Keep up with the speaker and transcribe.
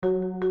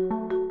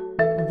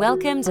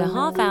Welcome to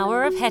Half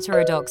Hour of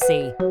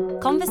Heterodoxy.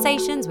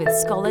 Conversations with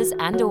scholars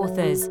and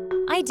authors.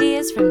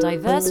 Ideas from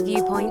diverse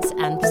viewpoints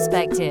and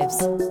perspectives.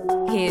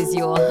 Here's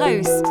your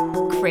host,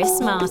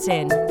 Chris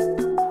Martin.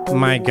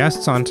 My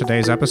guests on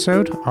today's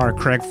episode are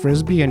Craig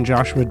Frisby and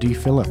Joshua D.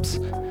 Phillips.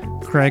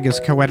 Craig is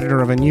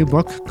co-editor of a new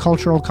book,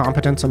 Cultural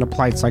Competence and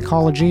Applied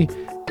Psychology,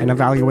 an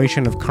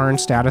evaluation of current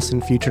status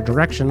and future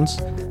directions.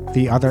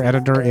 The other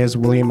editor is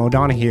William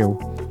O'Donoghue.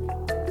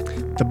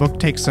 The book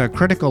takes a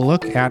critical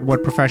look at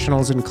what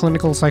professionals in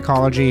clinical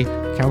psychology,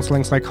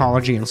 counseling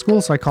psychology, and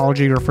school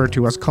psychology refer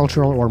to as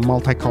cultural or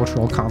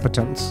multicultural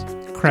competence.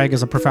 Craig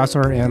is a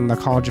professor in the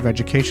College of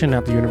Education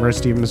at the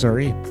University of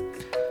Missouri.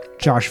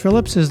 Josh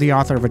Phillips is the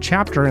author of a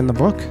chapter in the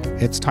book.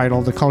 It's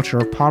titled The Culture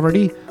of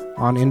Poverty,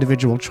 on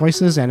Individual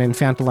Choices and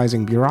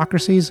Infantilizing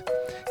Bureaucracies.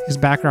 His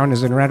background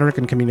is in rhetoric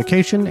and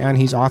communication, and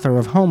he's author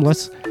of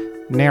Homeless,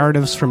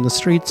 Narratives from the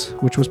Streets,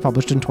 which was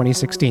published in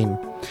 2016.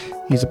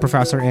 He's a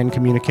professor in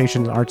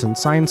Communications Arts and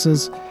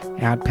Sciences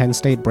at Penn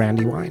State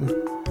Brandywine.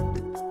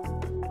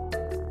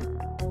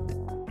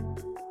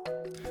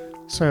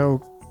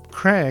 So,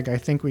 Craig, I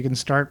think we can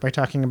start by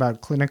talking about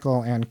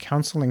clinical and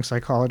counseling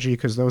psychology,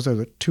 because those are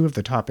the two of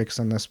the topics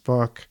in this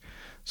book.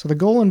 So the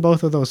goal in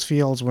both of those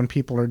fields when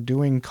people are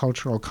doing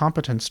cultural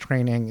competence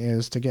training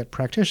is to get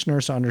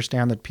practitioners to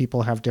understand that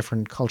people have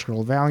different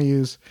cultural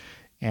values,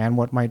 and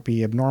what might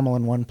be abnormal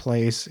in one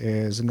place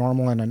is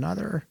normal in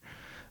another.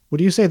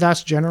 Would you say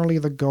that's generally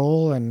the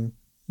goal and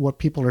what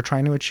people are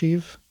trying to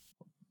achieve?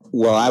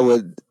 Well, I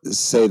would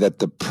say that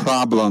the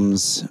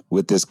problems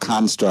with this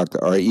construct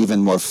are even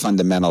more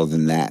fundamental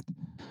than that.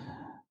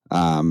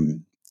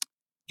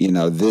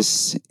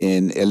 This,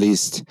 in at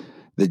least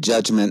the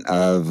judgment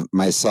of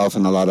myself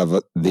and a lot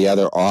of the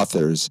other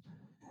authors,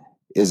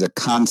 is a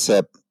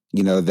concept,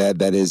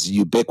 that is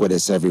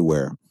ubiquitous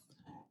everywhere.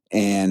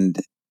 And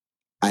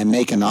I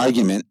make an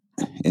argument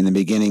in the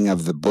beginning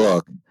of the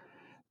book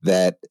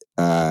that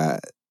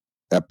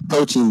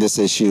approaching this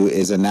issue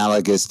is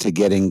analogous to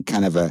getting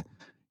kind of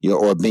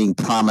or being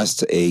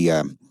promised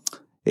a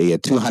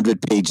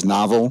 200-page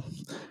novel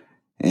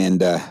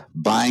and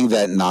buying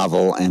that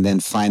novel and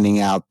then finding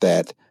out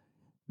that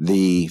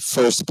the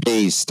first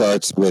page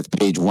starts with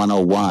page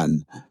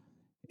 101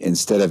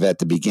 instead of at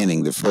the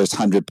beginning. The first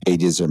 100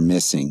 pages are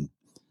missing.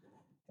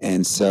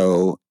 And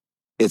so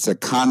it's a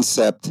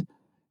concept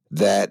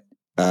that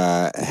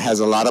has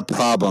a lot of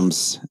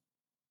problems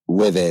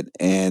with it.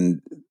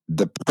 And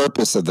the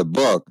purpose of the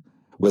book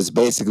was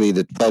basically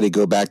to try to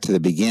go back to the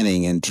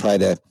beginning and try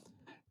to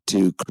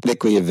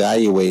critically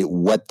evaluate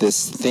what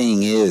this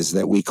thing is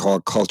that we call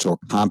cultural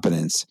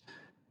competence.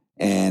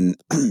 And,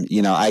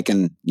 I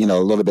can, a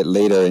little bit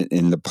later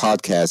in the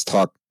podcast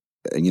talk,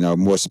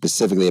 more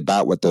specifically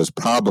about what those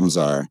problems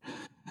are.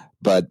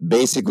 But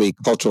basically,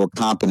 cultural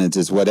competence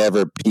is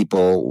whatever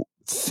people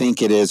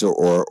think it is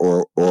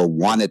or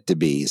want it to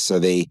be. So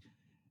they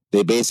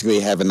basically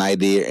have an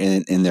idea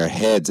in their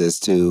heads as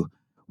to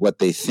what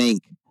they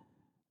think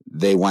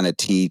they want to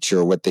teach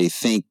or what they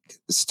think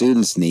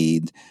students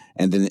need,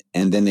 and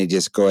then they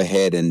just go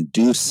ahead and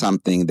do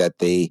something that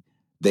they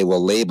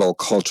will label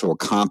cultural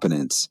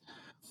competence.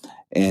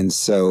 And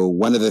so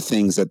one of the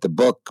things that the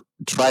book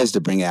tries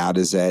to bring out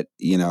is that,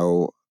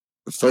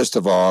 first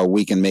of all,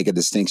 we can make a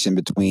distinction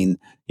between,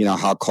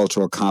 how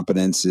cultural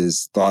competence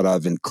is thought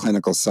of in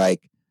clinical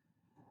psych,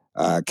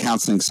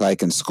 counseling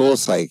psych, and school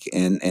psych.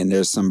 And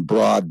there's some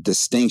broad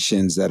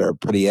distinctions that are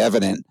pretty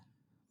evident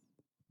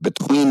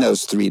between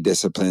those three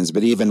disciplines.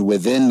 But even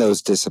within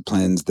those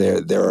disciplines,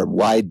 there are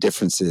wide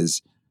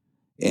differences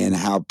in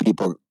how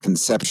people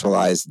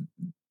conceptualize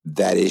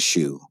that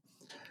issue.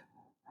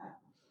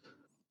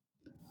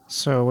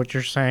 So what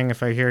you're saying,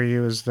 if I hear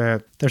you, is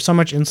that there's so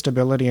much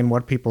instability in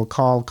what people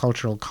call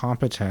cultural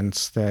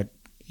competence that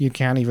you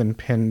can't even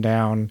pin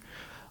down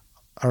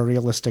a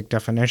realistic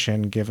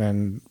definition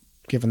given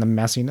the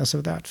messiness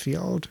of that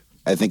field.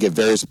 I think at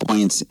various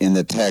points in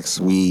the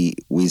text, we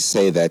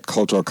say that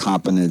cultural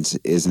competence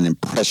is an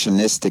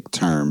impressionistic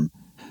term,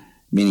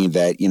 meaning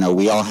that,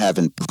 we all have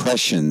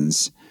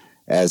impressions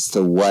as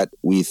to what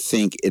we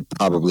think it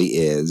probably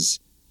is,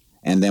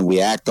 and then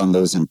we act on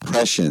those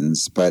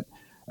impressions. But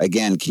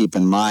again, keep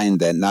in mind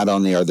that not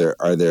only are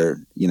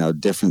there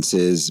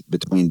differences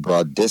between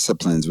broad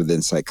disciplines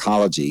within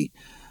psychology,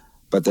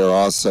 but there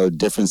are also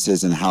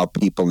differences in how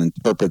people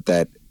interpret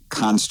that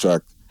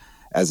construct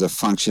as a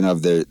function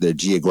of their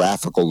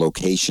geographical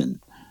location.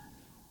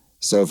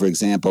 So, for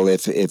example,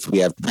 if we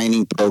have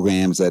training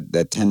programs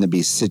that tend to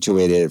be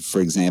situated,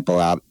 for example,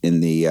 out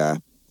in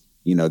the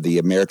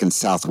American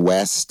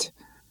Southwest,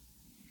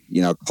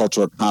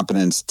 cultural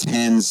competence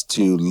tends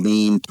to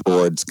lean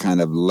towards kind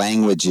of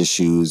language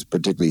issues,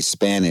 particularly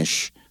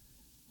Spanish,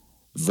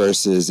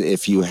 versus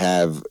if you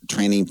have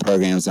training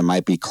programs that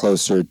might be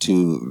closer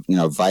to,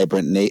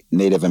 vibrant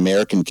Native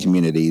American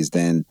communities,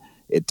 then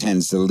it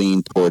tends to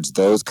lean towards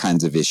those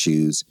kinds of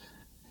issues.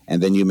 And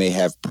then you may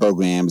have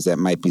programs that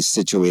might be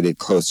situated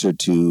closer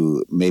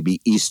to maybe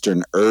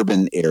Eastern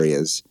urban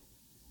areas.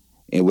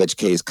 in which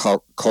case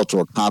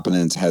cultural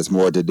competence has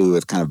more to do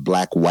with kind of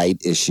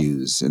black-white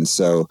issues. And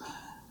so,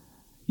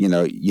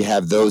 you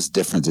have those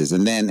differences.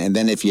 And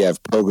then if you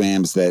have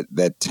programs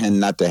that tend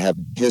not to have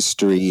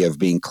history of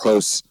being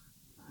close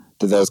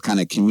to those kind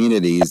of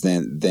communities,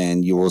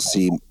 then you will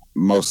see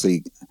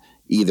mostly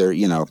either,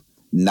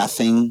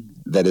 nothing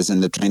that is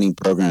in the training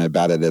program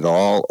about it at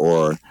all,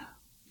 or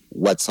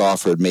what's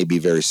offered may be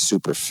very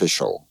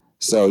superficial.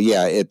 So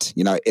yeah, it's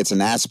an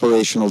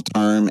aspirational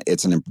term.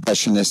 It's an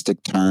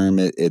impressionistic term.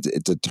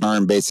 It's a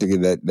term basically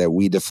that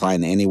we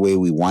define any way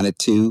we want it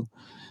to.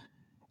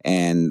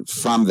 And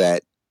from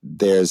that,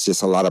 there's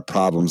just a lot of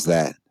problems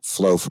that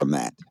flow from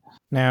that.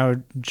 Now,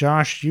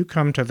 Josh, you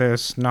come to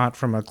this not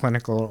from a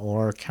clinical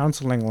or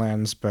counseling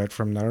lens, but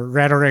from the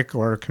rhetoric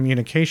or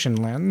communication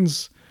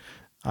lens.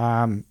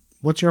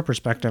 What's your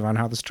perspective on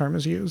how this term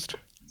is used?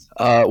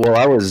 Well,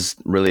 I was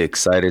really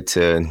excited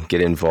to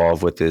get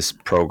involved with this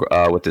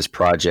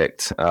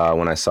project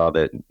when I saw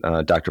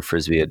that Dr.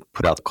 Frisby had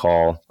put out the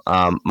call.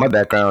 My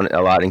background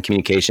a lot in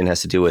communication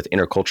has to do with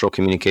intercultural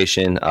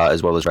communication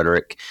as well as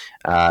rhetoric.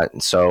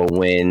 So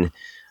when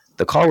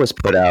the call was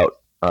put out,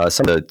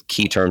 some of the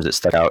key terms that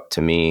stuck out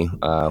to me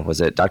was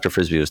that Dr.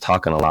 Frisby was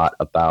talking a lot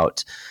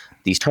about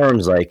these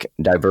terms like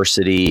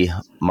diversity,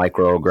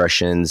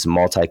 microaggressions,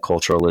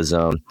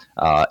 multiculturalism,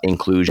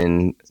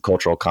 inclusion,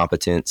 cultural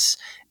competence.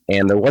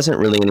 And there wasn't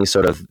really any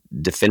sort of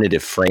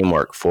definitive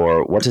framework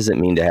for what does it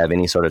mean to have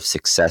any sort of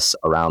success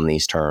around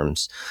these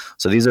terms.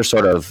 So these are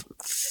sort of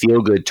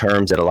feel-good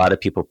terms that a lot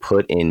of people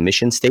put in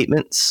mission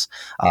statements.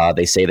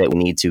 They say that we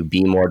need to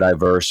be more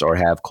diverse or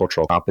have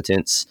cultural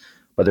competence,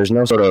 but there's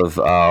no sort of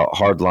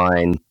hard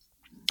line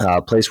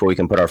place where we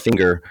can put our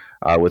finger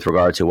with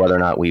regard to whether or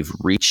not we've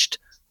reached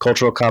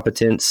cultural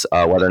competence,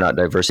 whether or not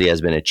diversity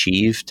has been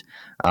achieved.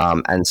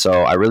 And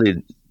so I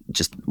really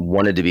just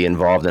wanted to be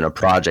involved in a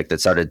project that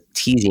started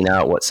teasing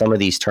out what some of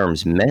these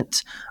terms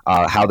meant,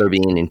 how they're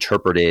being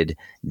interpreted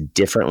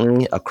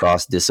differently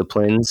across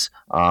disciplines,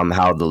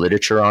 how the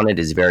literature on it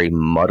is very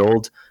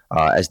muddled.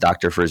 As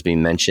Dr. Frisby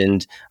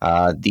mentioned,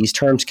 these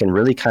terms can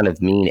really kind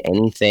of mean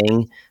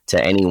anything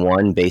to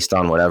anyone based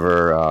on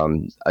whatever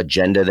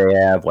agenda they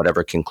have,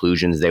 whatever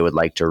conclusions they would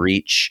like to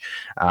reach.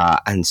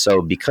 And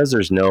so because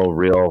there's no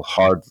real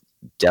hard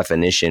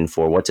definition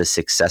for what does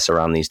success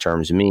around these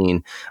terms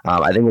mean,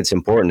 I think it's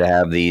important to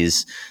have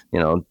these,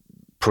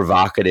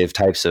 provocative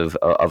types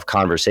of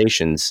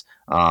conversations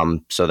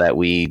so that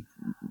we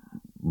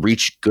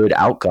reach good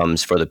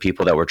outcomes for the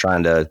people that we're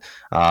trying to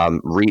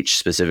reach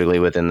specifically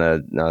within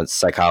the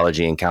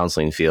psychology and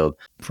counseling field.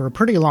 For a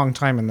pretty long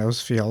time in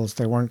those fields,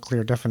 there weren't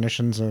clear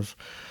definitions of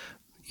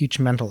each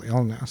mental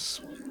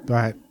illness.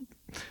 But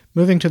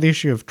moving to the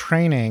issue of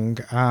training,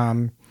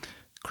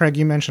 Craig,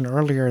 you mentioned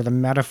earlier the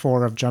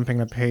metaphor of jumping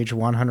to page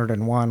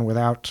 101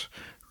 without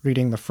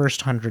reading the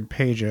first 100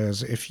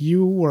 pages. If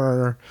you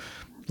were,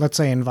 let's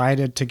say,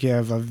 invited to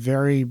give a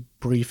very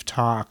brief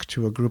talk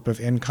to a group of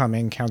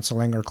incoming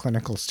counseling or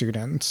clinical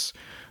students,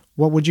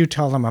 what would you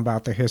tell them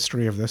about the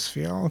history of this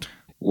field?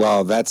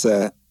 Well, that's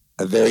a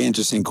very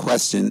interesting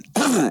question,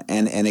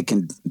 and it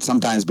can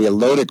sometimes be a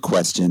loaded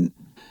question,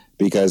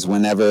 because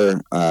whenever,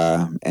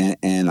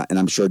 and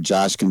I'm sure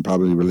Josh can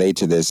probably relate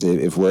to this,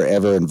 if we're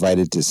ever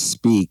invited to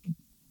speak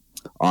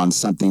on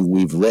something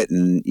we've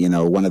written,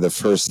 one of the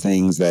first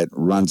things that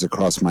runs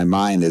across my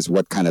mind is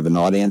what kind of an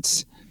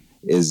audience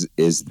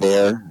is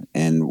there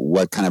and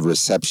what kind of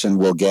reception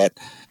we'll get.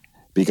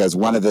 Because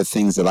one of the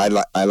things that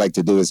I like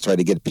to do is try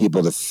to get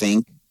people to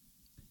think.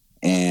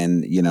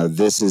 And,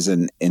 this is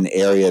an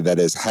area that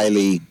is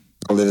highly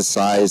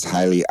politicized,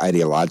 highly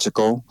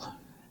ideological.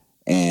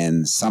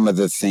 And some of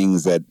the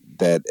things that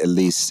at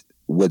least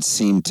would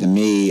seem to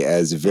me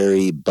as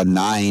very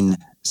benign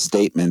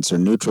statements or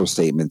neutral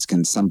statements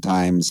can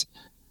sometimes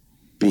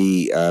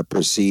be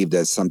perceived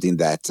as something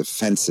that's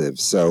offensive.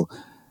 So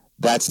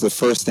that's the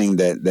first thing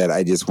that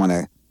I just want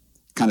to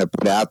kind of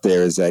put out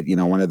there, is that,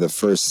 one of the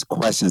first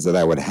questions that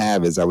I would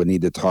have is I would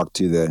need to talk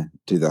to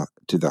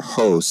the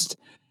host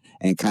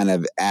and kind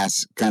of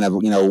ask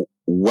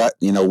what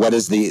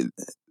is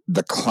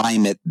the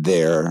climate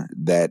there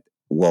that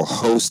will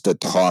host a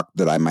talk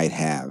that I might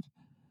have.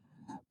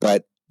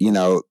 But,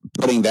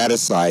 putting that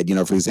aside,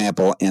 for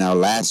example, in our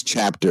last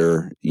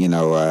chapter,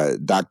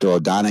 Dr.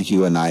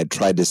 O'Donoghue and I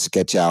tried to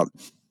sketch out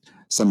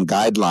some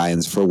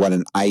guidelines for what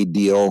an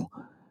ideal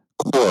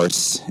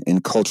course in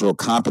cultural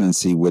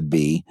competency would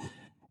be.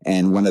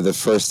 And one of the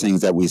first things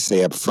that we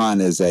say up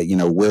front is that,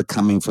 we're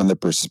coming from the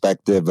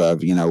perspective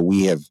of,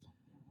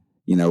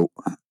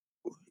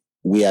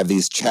 we have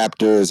these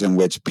chapters in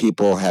which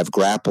people have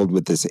grappled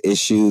with this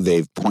issue.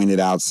 They've pointed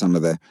out some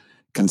of the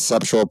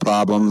conceptual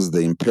problems,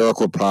 the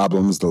empirical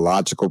problems, the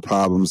logical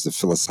problems, the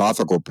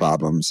philosophical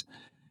problems.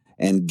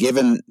 And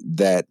given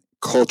that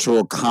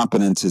cultural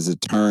competence is a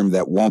term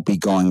that won't be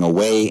going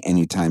away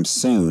anytime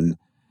soon,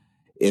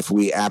 if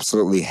we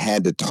absolutely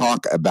had to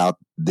talk about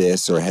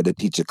this or had to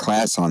teach a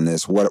class on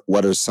this,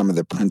 what are some of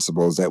the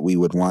principles that we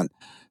would want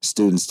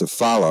students to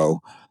follow?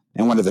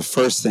 And one of the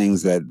first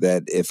things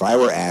that if I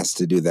were asked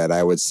to do that,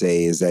 I would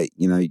say is that,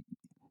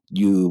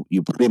 you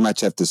pretty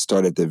much have to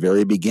start at the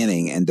very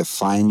beginning and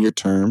define your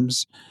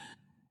terms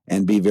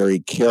and be very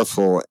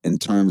careful in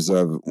terms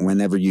of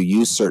whenever you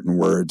use certain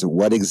words,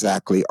 what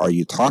exactly are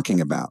you talking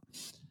about?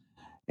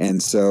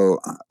 And so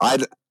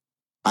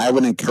I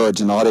would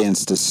encourage an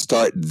audience to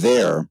start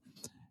there,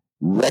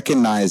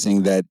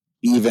 recognizing that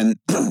even,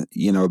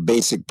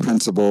 basic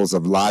principles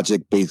of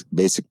logic,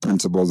 basic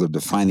principles of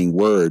defining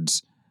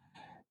words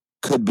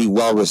could be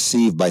well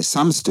received by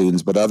some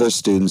students, but other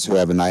students who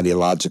have an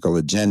ideological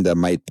agenda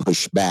might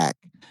push back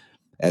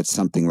at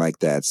something like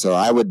that. So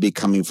I would be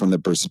coming from the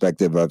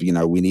perspective of,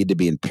 we need to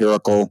be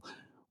empirical.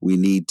 We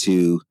need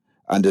to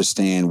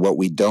understand what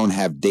we don't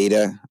have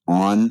data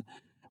on.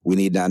 We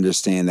need to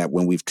understand that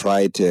when we've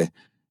tried to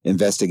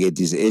investigate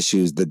these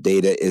issues, the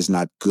data is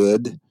not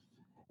good.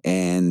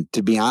 And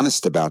to be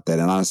honest about that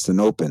and honest and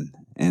open.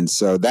 And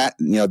so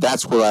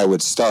that's where I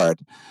would start.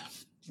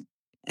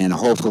 And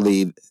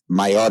hopefully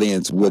my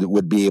audience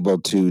would be able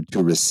to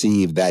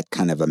receive that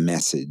kind of a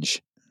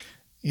message.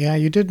 Yeah,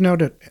 you did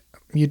note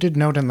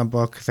in the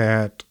book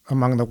that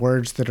among the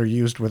words that are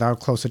used without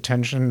close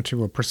attention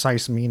to a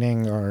precise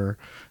meaning are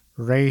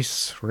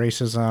race,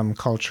 racism,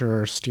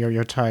 culture,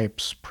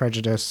 stereotypes,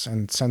 prejudice,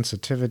 and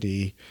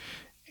sensitivity.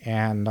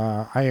 And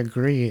I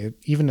agree.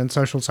 Even in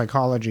social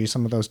psychology,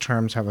 some of those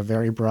terms have a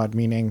very broad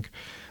meaning.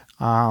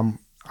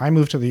 I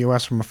moved to the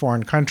U.S. from a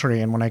foreign country,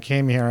 and when I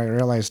came here, I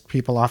realized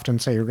people often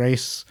say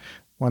race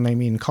when they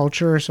mean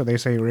culture, so they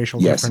say racial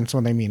difference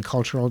when they mean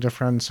cultural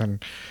difference.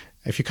 And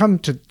if you come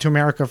to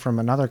America from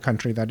another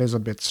country, that is a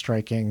bit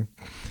striking.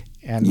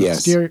 And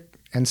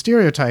and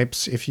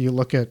stereotypes, if you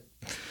look at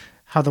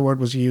how the word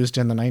was used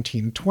in the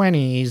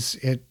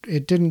 1920s,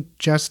 it didn't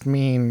just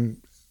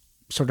mean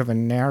sort of a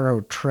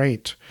narrow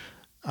trait.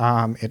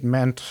 It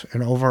meant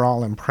an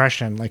overall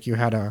impression, like you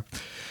had a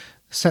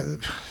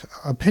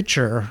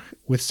picture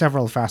with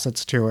several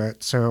facets to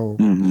it. So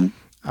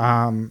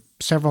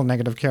several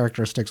negative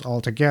characteristics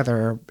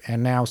altogether.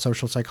 And now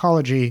social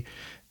psychology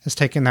has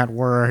taken that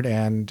word,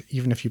 and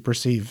even if you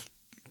perceive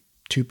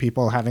two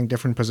people having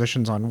different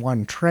positions on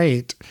one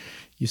trait,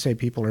 you say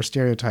people are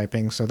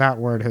stereotyping. So that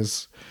word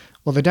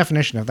the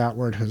definition of that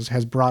word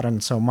has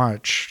broadened so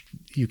much.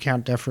 You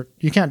can't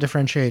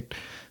differentiate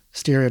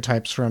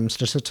stereotypes from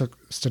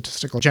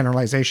statistical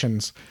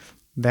generalizations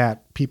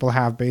that people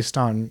have based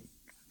on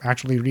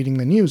actually reading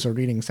the news or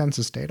reading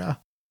census data.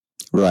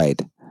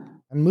 Right.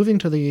 And moving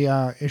to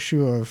the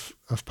issue of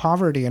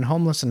poverty and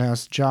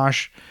homelessness,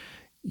 Josh,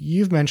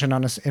 you've mentioned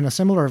in a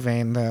similar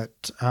vein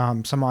that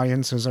some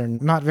audiences are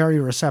not very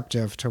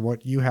receptive to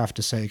what you have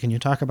to say. Can you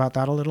talk about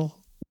that a little?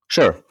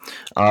 Sure.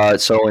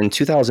 So in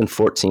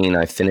 2014,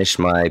 I finished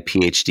my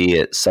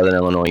PhD at Southern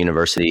Illinois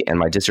University, and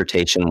my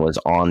dissertation was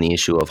on the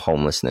issue of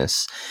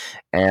homelessness.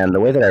 And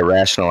the way that I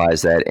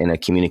rationalized that in a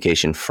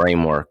communication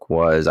framework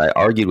was I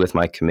argued with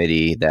my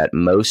committee that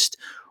most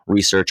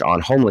research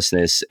on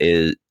homelessness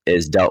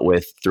is dealt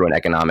with through an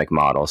economic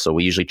model. So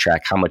we usually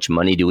track how much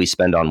money do we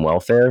spend on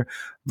welfare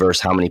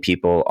versus how many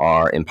people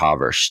are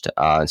impoverished,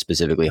 and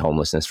specifically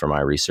homelessness for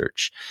my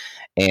research.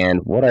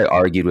 And what I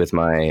argued with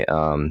my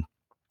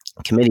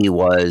committee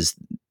was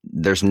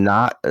there's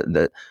not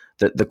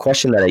the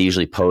question that I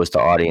usually pose to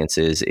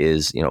audiences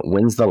is,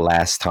 when's the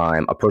last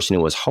time a person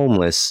who was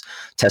homeless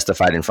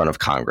testified in front of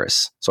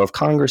Congress? So if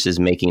Congress is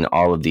making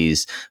all of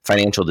these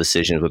financial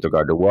decisions with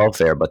regard to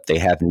welfare, but they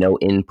have no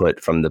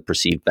input from the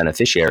perceived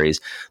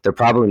beneficiaries, they're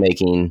probably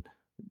making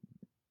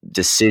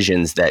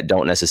decisions that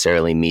don't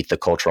necessarily meet the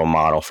cultural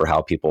model for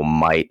how people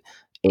might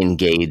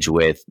engage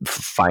with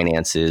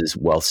finances,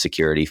 wealth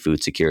security,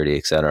 food security,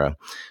 et cetera.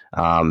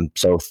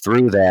 So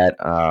through that,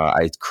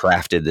 I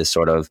crafted this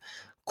sort of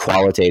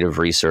qualitative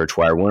research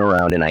where I went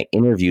around and I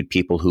interviewed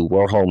people who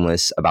were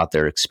homeless about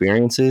their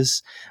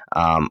experiences.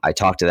 I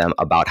talked to them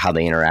about how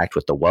they interact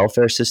with the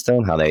welfare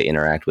system, how they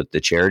interact with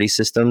the charity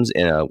systems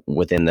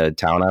within the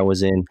town I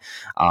was in,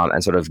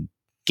 and sort of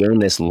gain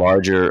this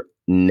larger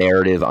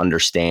narrative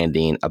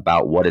understanding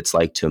about what it's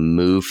like to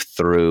move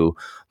through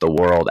the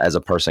world as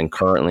a person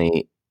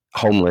currently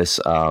homeless.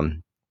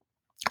 And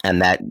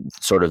that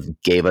sort of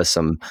gave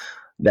some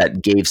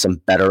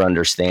better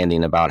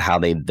understanding about how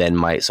they then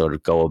might sort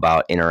of go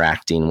about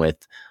interacting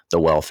with the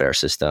welfare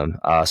system.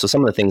 So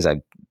some of the things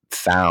I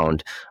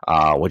found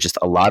were just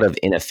a lot of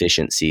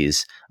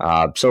inefficiencies.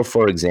 So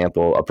for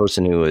example, a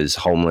person who is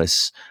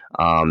homeless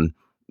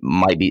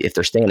might be, if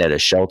they're staying at a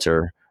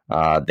shelter,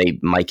 they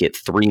might get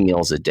 3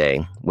 meals a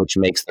day, which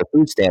makes the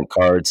food stamp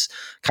cards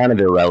kind of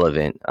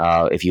irrelevant.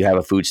 If you have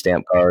a food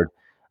stamp card,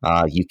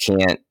 you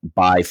can't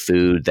buy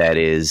food that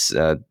is,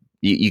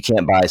 you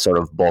can't buy sort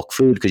of bulk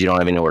food because you don't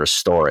have anywhere to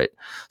store it.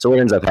 So what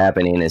ends up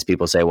happening is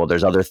people say, well,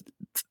 there's other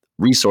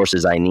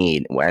resources I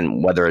need,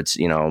 and whether it's,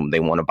 they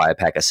want to buy a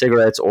pack of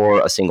cigarettes,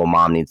 or a single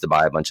mom needs to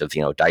buy a bunch of,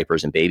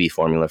 diapers and baby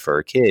formula for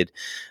her kid.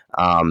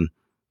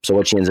 So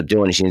what she ends up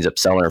doing is she ends up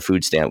selling her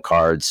food stamp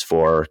cards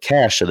for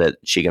cash so that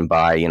she can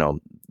buy,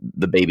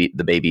 the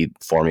baby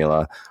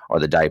formula or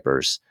the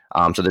diapers.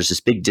 So there's this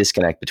big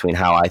disconnect between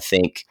how I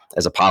think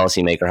as a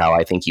policymaker, how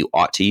I think you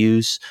ought to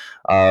use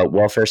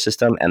welfare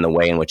system and the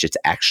way in which it's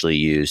actually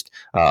used.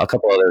 A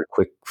couple other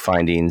quick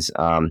findings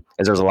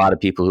is there's a lot of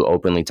people who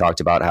openly talked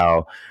about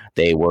how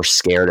they were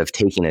scared of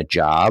taking a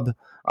job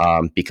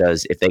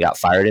because if they got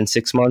fired in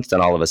 6 months,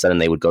 then all of a sudden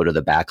they would go to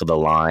the back of the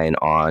line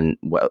on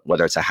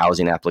whether it's a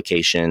housing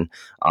application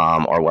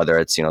or whether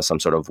it's some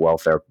sort of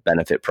welfare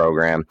benefit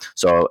program.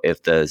 So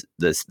if the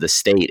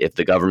state, if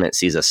the government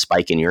sees a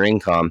spike in your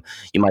income,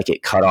 you might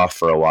get cut off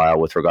for a while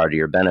with regard to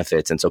your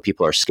benefits. And so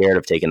people are scared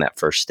of taking that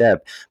first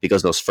step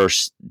because those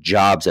first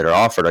jobs that are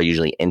offered are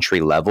usually entry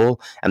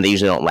level and they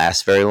usually don't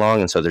last very long.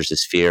 And so there's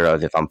this fear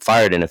of if I'm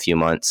fired in a few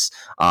months,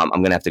 I'm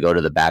going to have to go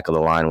to the back of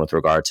the line with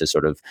regard to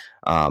sort of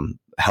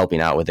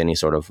helping out with any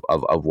sort of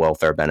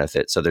welfare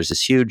benefit. So there's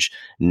this huge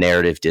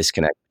narrative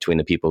disconnect between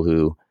the people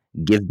who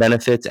give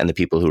benefits and the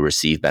people who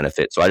receive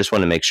benefits. So I just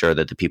want to make sure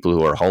that the people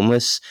who are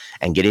homeless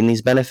and getting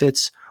these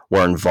benefits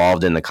were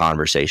involved in the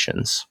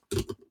conversations.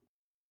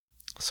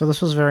 So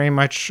this was very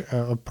much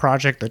a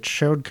project that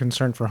showed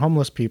concern for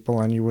homeless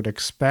people, and you would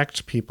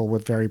expect people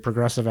with very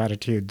progressive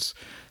attitudes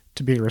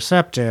to be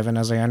receptive. And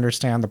as I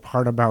understand, the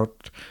part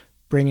about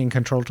bringing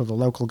control to the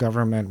local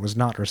government was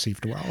not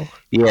received well.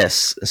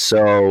 Yes.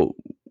 So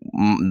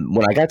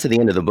when I got to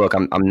the end of the book,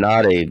 I'm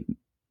not a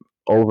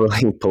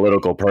overly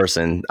political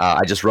person.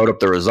 I just wrote up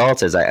the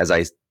results as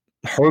I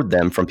heard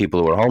them from people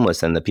who were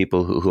homeless, and the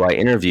people who I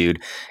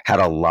interviewed had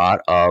a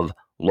lot of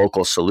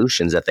local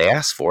solutions that they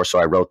asked for. So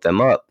I wrote them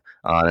up.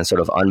 And sort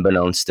of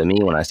unbeknownst to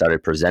me, when I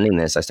started presenting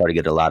this, I started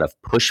to get a lot of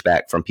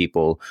pushback from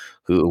people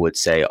who would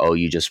say, oh,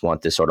 you just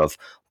want this sort of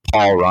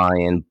Paul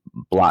Ryan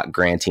block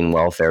granting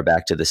welfare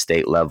back to the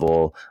state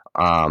level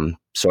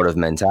sort of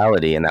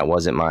mentality. And that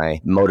wasn't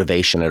my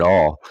motivation at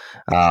all.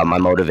 My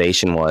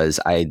motivation was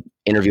I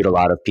interviewed a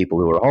lot of people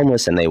who were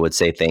homeless, and they would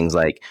say things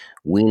like,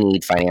 we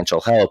need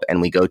financial help.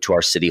 And we go to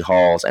our city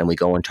halls and we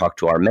go and talk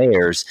to our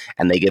mayors,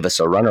 and they give us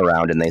a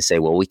runaround and they say,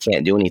 well, we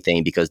can't do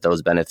anything because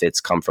those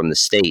benefits come from the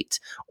state,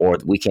 or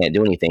we can't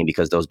do anything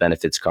because those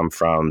benefits come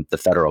from the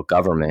federal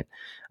government.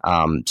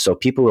 So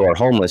people who are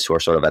homeless, who are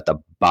sort of at the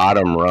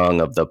bottom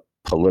rung of the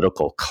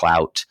political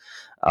clout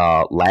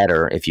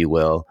ladder, if you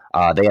will,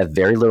 they have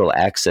very little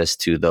access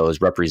to those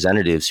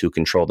representatives who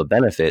control the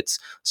benefits.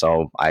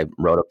 So I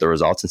wrote up the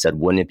results and said,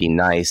 wouldn't it be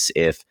nice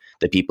if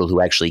the people who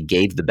actually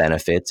gave the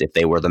benefits, if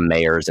they were the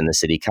mayors and the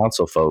city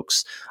council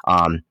folks,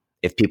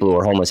 if people who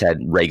are homeless had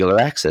regular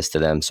access to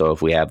them? So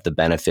if we have the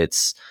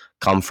benefits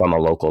come from a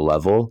local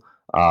level,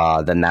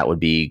 then that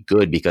would be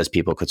good because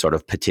people could sort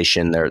of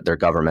petition their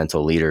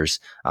governmental leaders.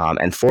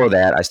 And for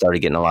that, I started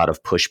getting a lot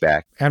of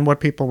pushback. And what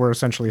people were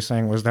essentially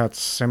saying was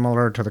that's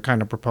similar to the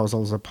kind of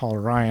proposals that Paul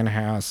Ryan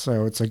has.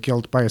 So it's a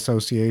guilt by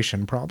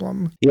association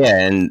problem. Yeah.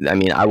 And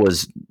I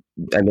was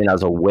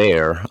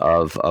aware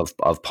of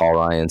Paul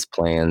Ryan's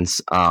plans,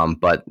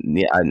 but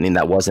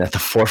that wasn't at the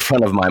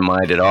forefront of my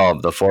mind at all.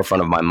 The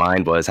forefront of my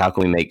mind was, how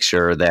can we make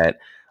sure that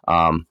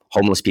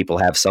homeless people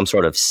have some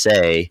sort of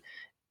say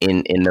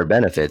in their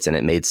benefits? And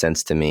it made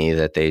sense to me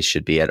that they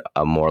should be at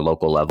a more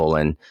local level.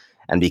 And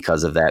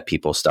because of that,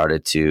 people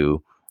started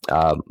to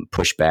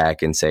push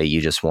back and say,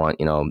 you just want,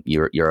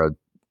 you're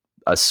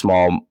a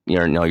small,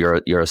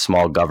 you're a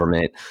small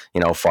government,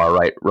 far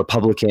right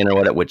Republican or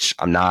whatever, which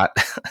I'm not.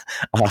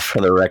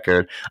 For the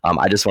record,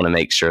 I just want to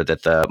make sure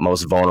that the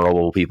most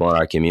vulnerable people in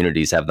our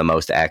communities have the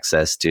most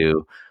access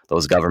to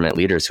those government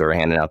leaders who are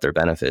handing out their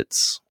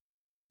benefits.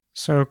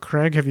 So,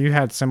 Craig, have you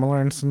had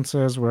similar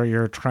instances where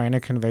you're trying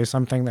to convey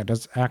something that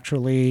is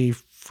actually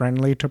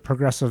friendly to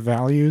progressive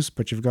values,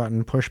 but you've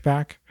gotten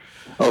pushback?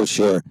 Oh,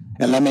 sure.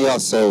 And let me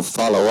also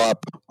follow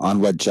up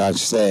on what Josh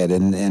said.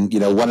 And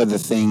one of the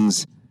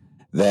things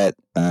that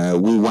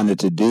we wanted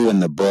to do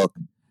in the book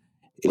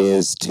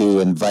is to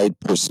invite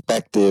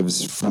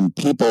perspectives from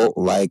people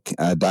like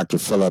Dr.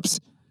 Phillips,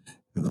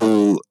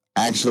 who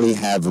actually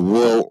have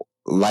real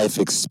life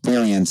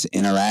experience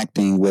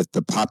interacting with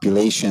the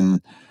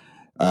population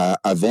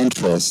of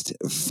interest,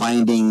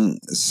 finding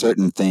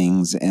certain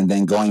things, and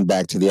then going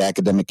back to the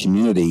academic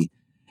community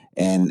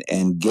and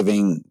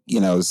giving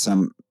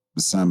some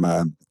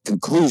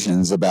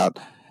conclusions about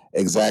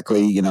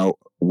exactly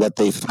what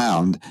they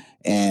found.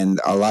 And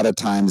a lot of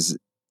times,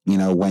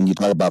 when you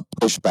talk about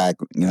pushback,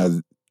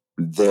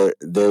 there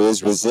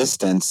is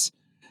resistance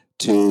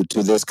to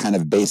this kind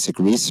of basic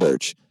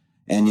research.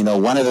 And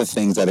one of the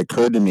things that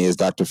occurred to me as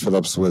Dr.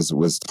 Phillips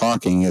was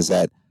talking is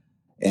that,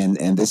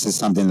 and this is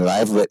something that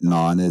I've written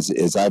on,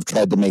 is I've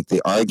tried to make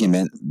the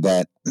argument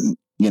that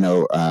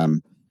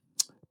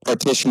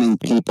partitioning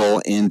people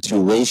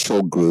into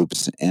racial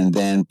groups and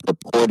then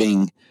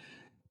purporting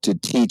to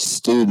teach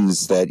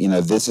students that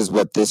this is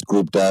what this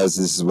group does,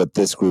 this is what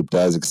this group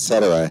does,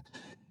 etc.,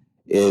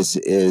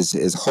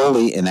 is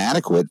wholly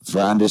inadequate for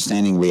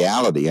understanding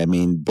reality. I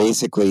mean,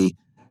 basically,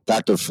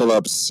 Dr.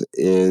 Phillips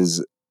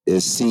is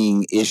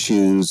seeing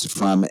issues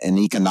from an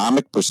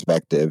economic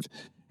perspective,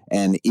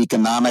 and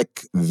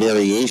economic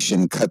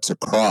variation cuts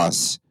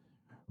across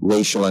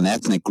racial and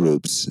ethnic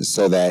groups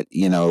so that,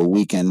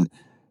 we can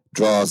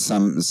draw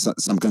some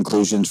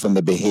conclusions from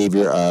the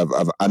behavior of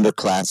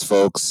underclass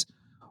folks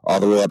all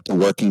the way up to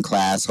working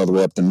class, all the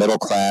way up to middle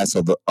class,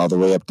 all the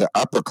way up to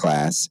upper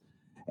class.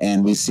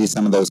 And we see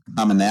some of those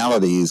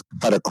commonalities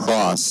cut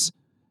across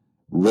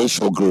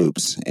racial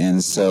groups.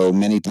 And so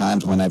many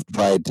times when I've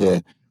tried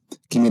to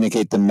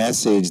communicate the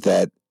message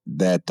that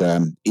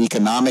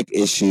economic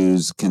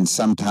issues can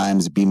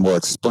sometimes be more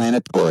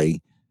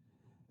explanatory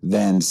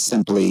than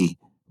simply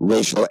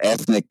racial,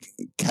 ethnic,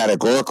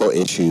 categorical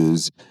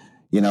issues,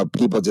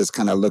 people just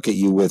kind of look at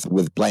you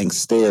with blank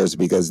stares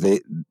because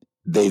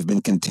they've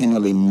been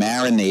continually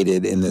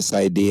marinated in this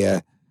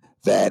idea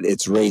that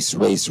it's race,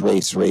 race,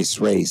 race, race,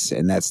 race,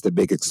 and that's the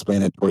big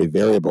explanatory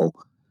variable.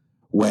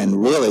 When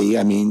really,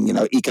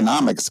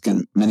 economics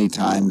can many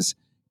times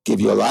give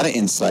you a lot of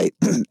insight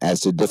as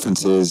to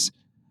differences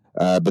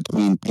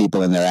between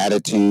people and their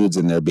attitudes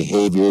and their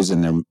behaviors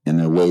and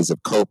their ways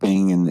of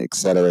coping and et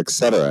cetera, et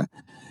cetera.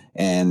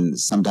 And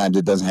sometimes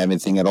it doesn't have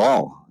anything at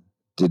all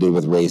to do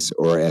with race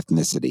or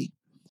ethnicity.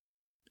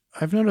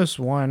 I've noticed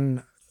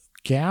one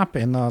gap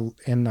in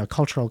the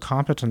cultural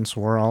competence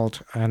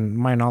world, and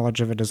my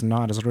knowledge of it is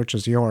not as rich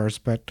as yours,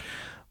 but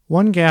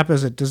one gap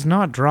is it does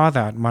not draw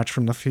that much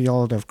from the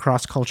field of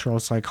cross-cultural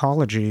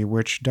psychology,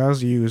 which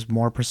does use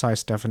more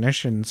precise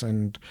definitions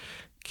and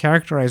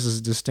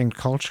characterizes distinct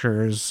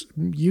cultures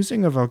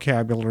using a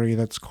vocabulary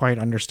that's quite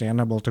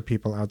understandable to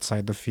people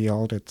outside the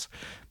field.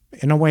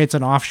 In a way, it's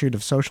an offshoot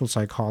of social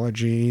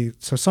psychology.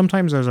 So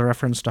sometimes there's a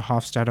reference to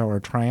Hofstede or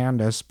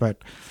Triandus,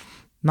 but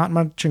not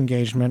much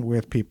engagement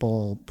with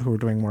people who are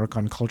doing work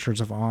on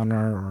cultures of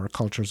honor or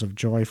cultures of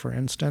joy, for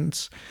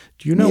instance.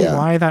 Do you know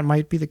why that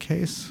might be the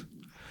case?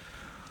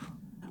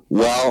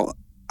 Well,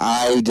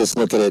 I just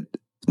look at it,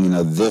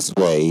 this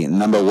way.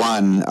 Number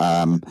one,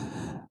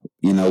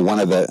 one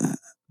of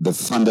the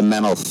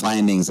fundamental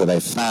findings that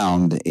I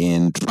found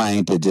in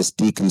trying to just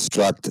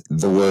deconstruct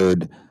the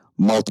word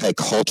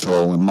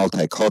multicultural and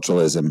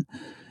multiculturalism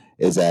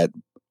is that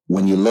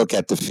when you look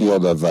at the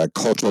field of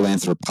cultural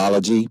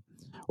anthropology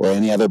or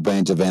any other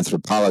branch of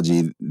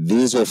anthropology,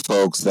 these are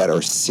folks that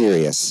are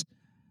serious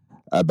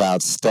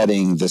about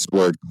studying this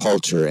word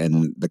culture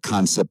and the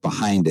concept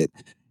behind it.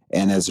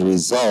 And as a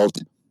result,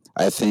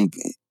 I think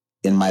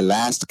in my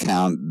last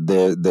count,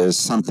 there's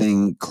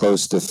something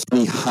close to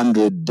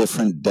 300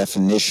 different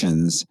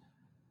definitions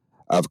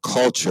of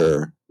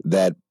culture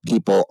that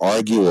people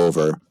argue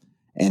over.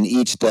 And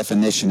each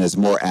definition is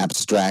more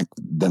abstract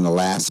than the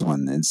last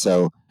one. And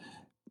so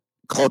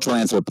cultural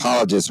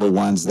anthropologists are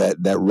ones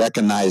that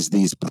recognize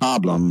these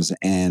problems,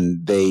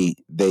 and they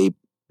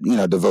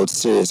devote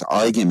serious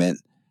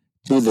argument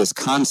to this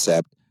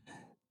concept.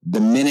 The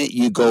minute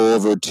you go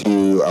over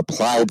to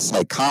applied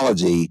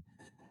psychology,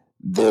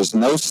 there's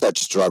no such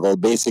struggle.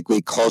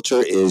 Basically,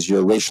 culture is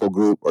your racial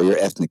group or your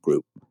ethnic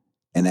group,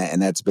 and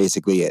that's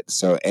basically it.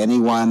 So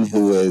anyone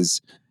who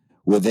is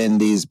within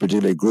these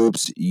particular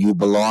groups, you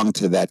belong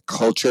to that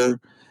culture.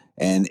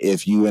 And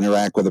if you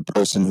interact with a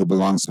person who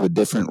belongs to a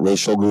different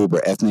racial group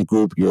or ethnic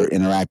group, you're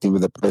interacting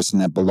with a person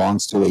that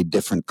belongs to a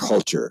different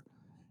culture.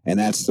 And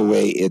that's the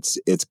way it's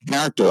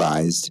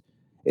characterized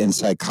in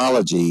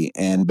psychology.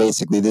 And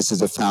basically, this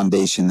is a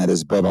foundation that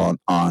is built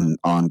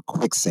on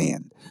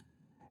quicksand.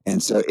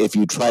 And so if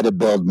you try to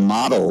build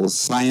models,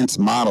 science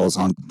models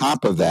on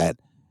top of that,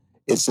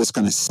 it's just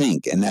going to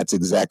sink. And that's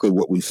exactly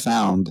what we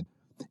found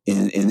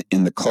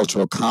in the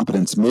cultural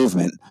competence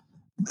movement.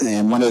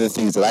 And one of the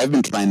things that I've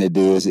been trying to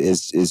do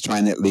is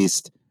trying to at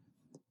least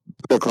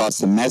put across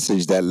the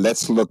message that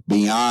let's look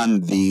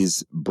beyond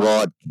these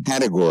broad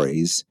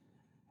categories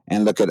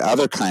and look at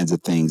other kinds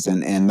of things.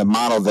 And the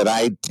model that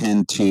I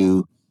tend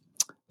to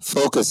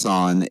focus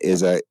on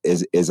is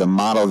a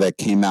model that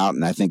came out,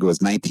 and I think it was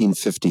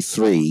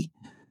 1953,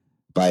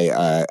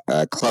 by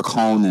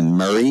Kluckhohn and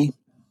Murray,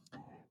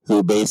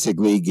 who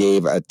basically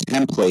gave a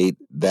template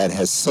that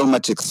has so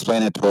much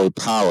explanatory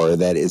power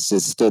that it's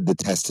just stood the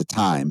test of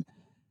time.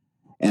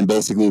 And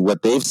basically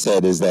what they've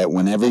said is that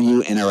whenever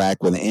you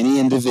interact with any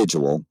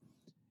individual,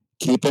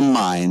 keep in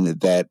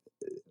mind that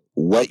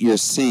what you're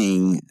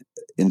seeing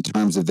in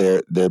terms of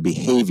their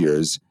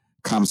behaviors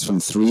comes from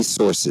three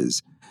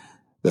sources.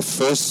 The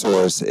first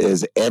source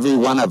is every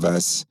one of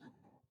us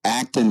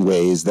act in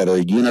ways that are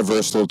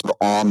universal to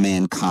all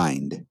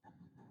mankind.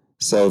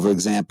 So, for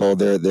example,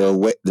 there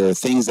are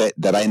things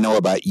that I know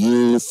about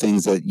you,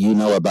 things that you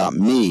know about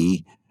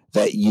me,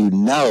 that you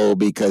know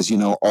because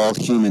all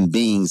human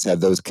beings have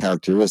those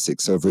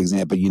characteristics. So, for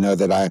example,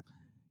 that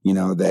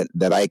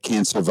I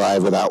can't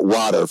survive without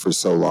water for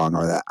so long,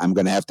 or that I'm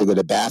going to have to go to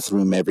the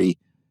bathroom every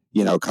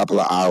couple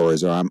of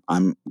hours, or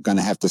I'm going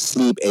to have to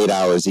sleep 8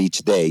 hours each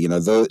day.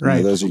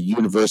 Those are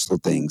universal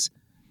things.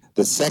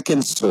 The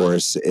second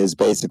source is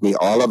basically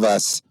all of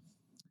us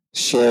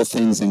share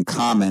things in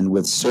common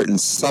with certain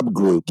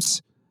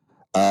subgroups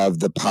of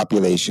the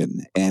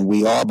population, and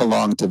we all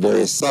belong to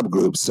various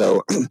subgroups.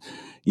 So,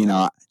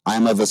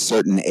 I'm of a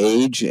certain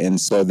age, and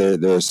so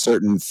there are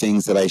certain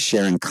things that I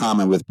share in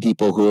common with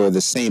people who are the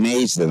same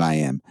age that I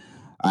am.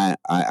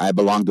 I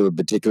belong to a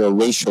particular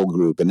racial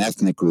group, an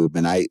ethnic group,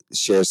 and I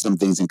share some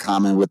things in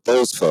common with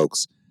those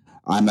folks.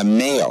 I'm a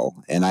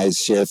male, and I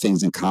share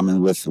things in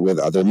common with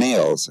other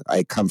males.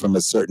 I come from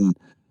a certain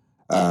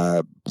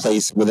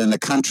place within the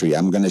country.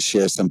 I'm going to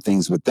share some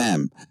things with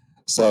them.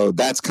 So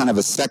that's kind of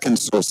a second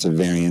source of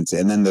variance.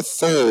 And then the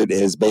third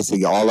is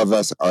basically all of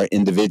us are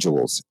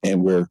individuals,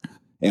 and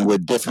we're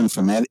different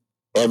from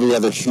every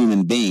other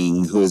human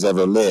being who has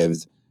ever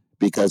lived,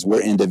 because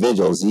we're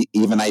individuals.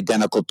 Even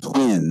identical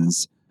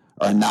twins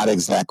are not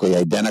exactly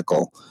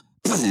identical.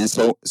 And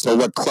so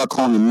what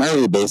Kluckhohn and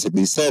Murray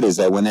basically said is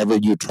that whenever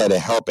you try to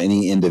help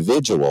any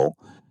individual,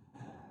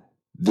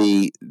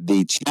 the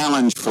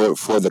challenge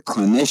for the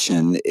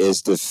clinician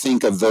is to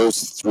think of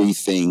those three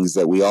things: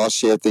 that we all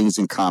share things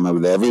in common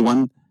with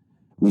everyone,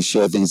 we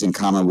share things in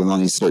common with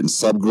only certain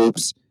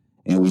subgroups,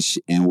 and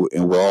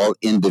we're all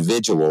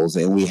individuals,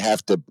 and we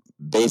have to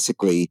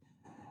basically,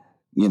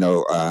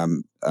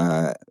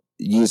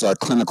 use our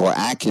clinical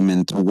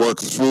acumen to work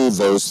through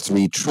those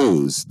three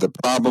truths. The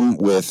problem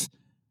with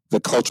the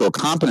cultural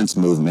competence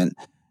movement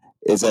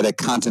is that it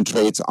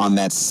concentrates on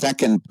that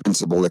second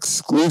principle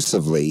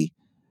exclusively,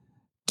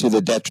 to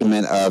the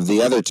detriment of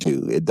the other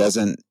two. It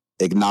doesn't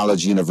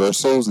acknowledge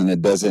universals, and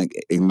it doesn't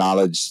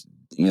acknowledge,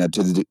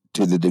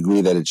 to the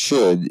degree that it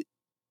should,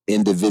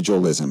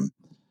 individualism.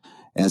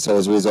 And so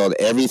as a result,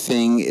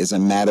 everything is a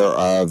matter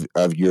of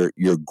your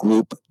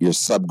group, your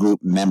subgroup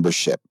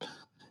membership.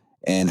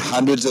 And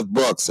hundreds of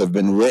books have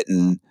been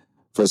written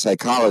for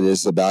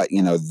psychologists about,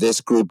 this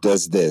group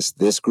does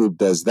this group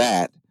does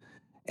that.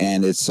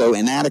 And it's so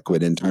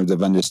inadequate in terms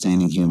of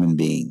understanding human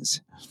beings.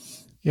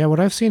 Yeah,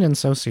 what I've seen in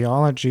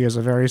sociology is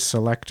a very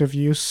selective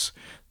use.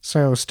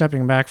 So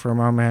stepping back for a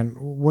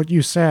moment, what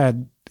you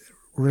said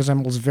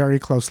resembles very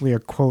closely a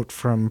quote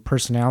from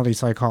personality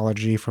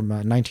psychology from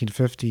the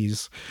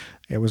 1950s.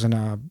 It was in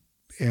a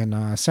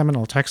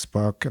seminal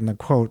textbook, and the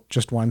quote,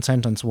 just one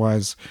sentence,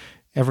 was,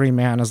 "Every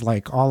man is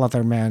like all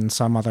other men,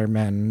 some other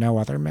men, no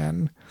other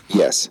men."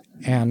 Yes.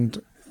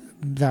 And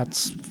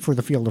that's for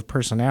the field of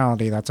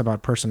personality. That's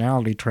about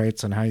personality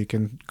traits and how you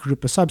can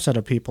group a subset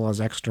of people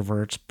as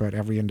extroverts, but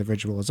every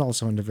individual is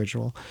also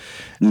individual.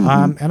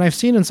 Mm-hmm. And I've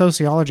seen in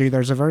sociology,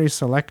 there's a very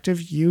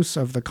selective use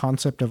of the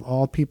concept of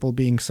all people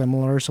being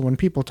similar. So when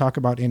people talk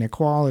about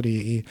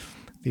inequality,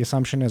 the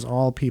assumption is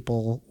all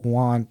people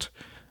want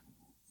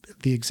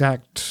the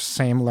exact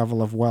same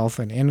level of wealth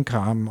and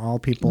income. All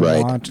people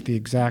want the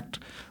exact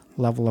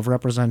level of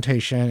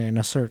representation in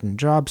a certain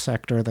job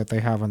sector that they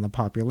have in the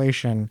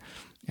population,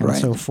 and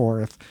so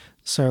forth.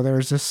 So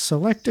there's this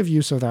selective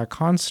use of that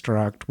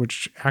construct,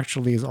 which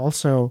actually is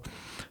also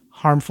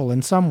harmful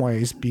in some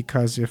ways,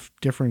 because if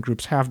different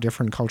groups have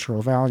different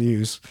cultural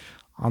values,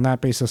 on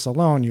that basis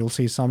alone, you'll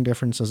see some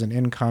differences in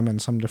income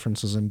and some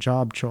differences in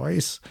job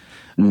choice.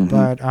 Mm-hmm.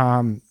 But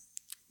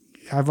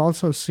I've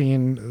also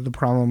seen the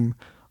problem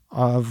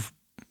of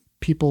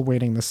people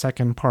weighting the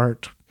second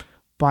part,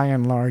 by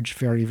and large,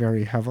 very,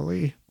 very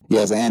heavily.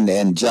 Yes,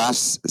 and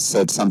Josh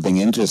said something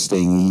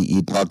interesting.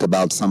 He talked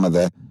about some of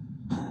the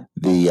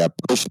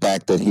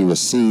pushback that he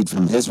received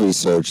from his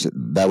research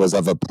that was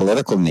of a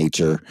political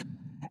nature.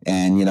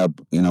 And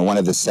one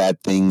of the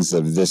sad things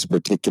of this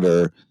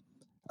particular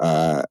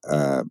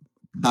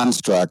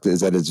construct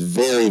is that it's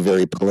very,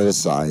 very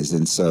politicized,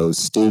 and so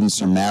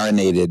students are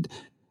marinated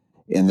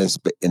in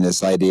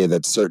this idea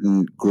that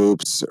certain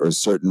groups or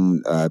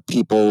certain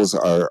peoples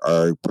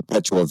are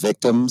perpetual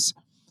victims.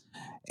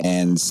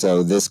 And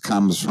so this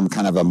comes from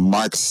kind of a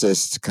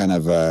Marxist kind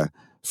of a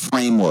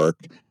framework,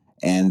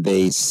 and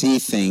they see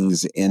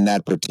things in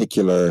that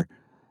particular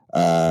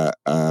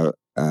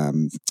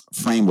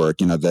framework,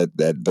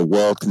 that the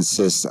world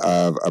consists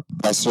of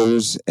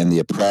oppressors and the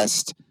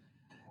oppressed,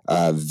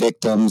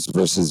 victims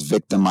versus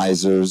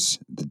victimizers,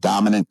 the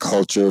dominant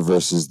culture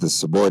versus the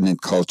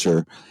subordinate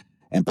culture.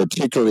 And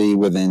particularly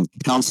within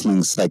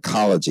counseling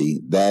psychology,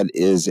 that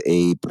is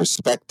a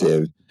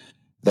perspective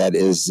that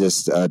is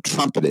just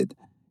trumpeted.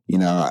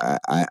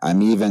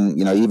 I'm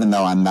even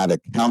though I'm not a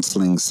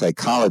counseling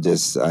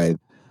psychologist,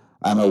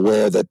 I'm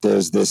aware that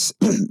there's this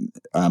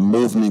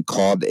movement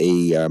called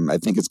I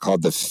think it's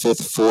called the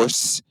Fifth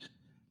Force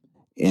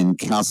in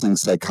counseling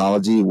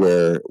psychology,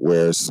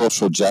 where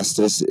social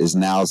justice is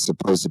now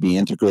supposed to be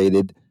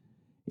integrated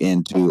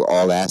into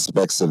all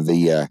aspects of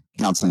the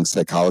counseling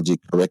psychology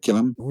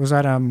curriculum. Was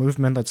that a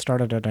movement that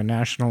started at a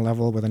national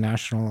level with a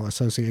National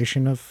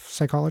Association of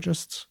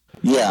Psychologists?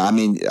 Yeah, I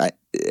mean,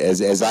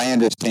 as I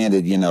understand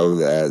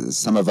it,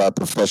 some of our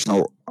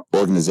professional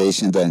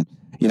organizations, and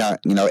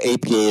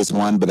APA is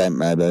one, but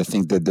I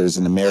think that there's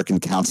an American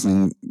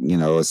Counseling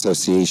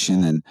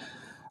Association and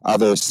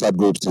other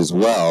subgroups as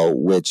well,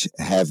 which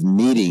have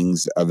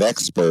meetings of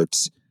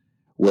experts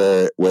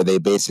where they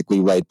basically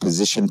write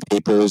position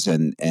papers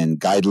and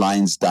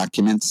guidelines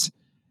documents.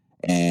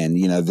 And,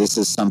 this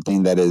is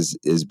something that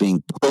is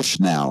being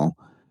pushed now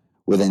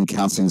within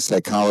counseling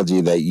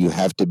psychology, that you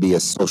have to be a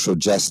social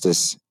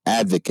justice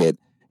advocate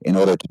in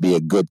order to be a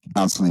good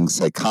counseling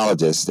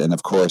psychologist. And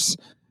of course,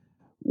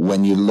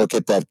 when you look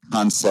at that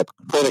concept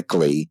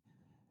critically,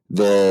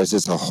 there's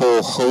just a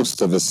whole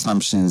host of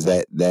assumptions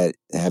that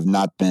have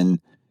not been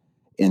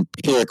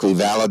empirically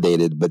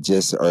validated, but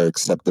just are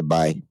accepted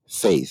by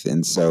faith.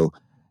 And so,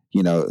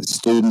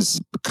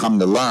 students come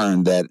to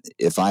learn that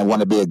if I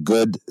want to be a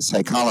good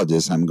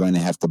psychologist, I'm going to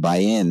have to buy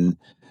in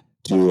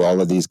to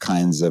all of these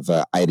kinds of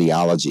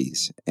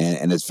ideologies.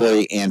 And it's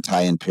very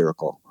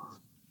anti-empirical.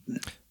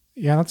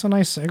 Yeah, that's a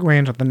nice segue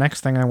into the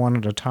next thing I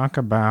wanted to talk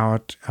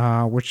about,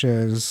 which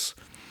is,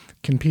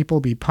 can people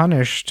be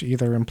punished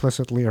either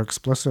implicitly or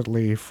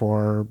explicitly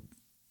for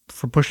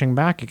pushing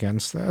back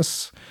against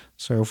this?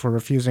 So for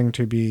refusing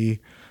to be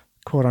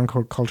quote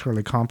unquote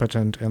culturally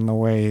competent in the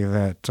way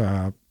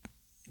that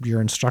your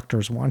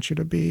instructors want you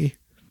to be?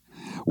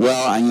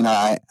 Well,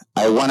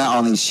 I want to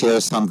only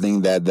share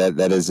something that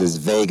is as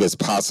vague as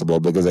possible,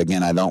 because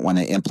again, I don't want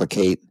to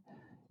implicate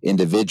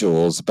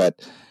individuals,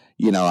 but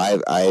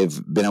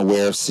I've been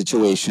aware of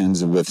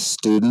situations with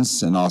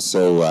students and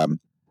also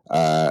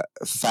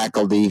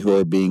faculty who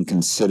are being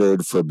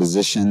considered for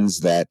positions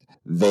that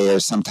they are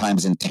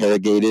sometimes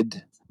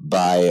interrogated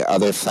by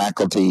other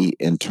faculty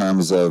in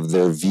terms of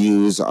their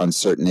views on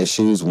certain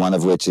issues, one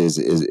of which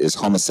is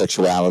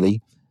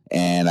homosexuality.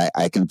 And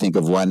I can think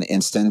of one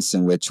instance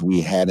in which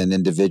we had an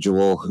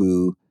individual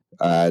who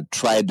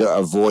tried to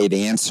avoid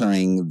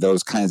answering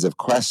those kinds of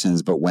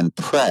questions, but when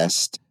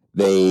pressed,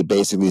 they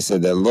basically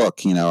said that,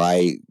 look,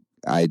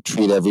 I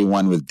treat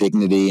everyone with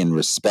dignity and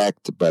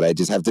respect, but I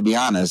just have to be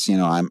honest.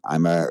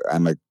 I'm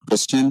a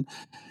Christian,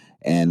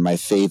 and my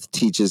faith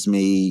teaches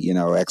me,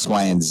 X,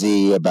 Y, and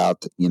Z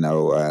about,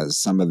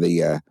 some of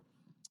the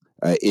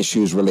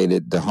issues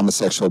related to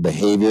homosexual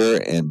behavior.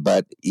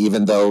 But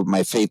even though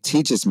my faith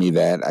teaches me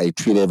that, I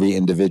treat every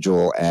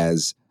individual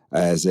as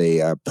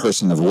a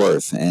person of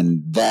worth.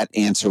 And that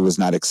answer was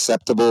not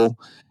acceptable.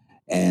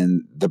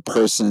 And the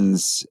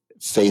persons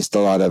faced a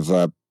lot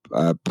of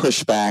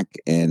pushback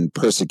and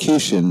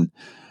persecution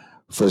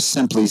for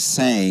simply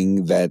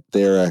saying that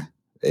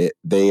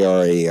they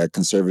are a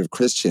conservative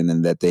Christian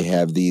and that they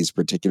have these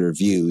particular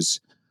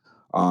views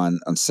on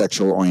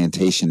sexual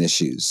orientation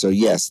issues. So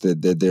yes,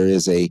 there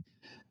is a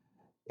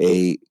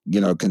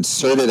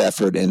concerted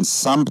effort in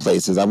some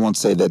places. I won't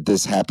say that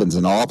this happens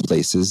in all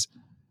places,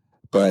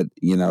 but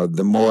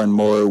the more and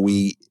more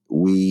we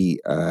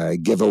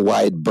give a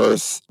wide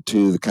berth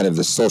to the kind of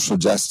the social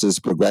justice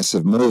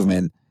progressive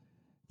movement,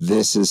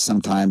 this is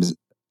sometimes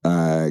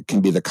can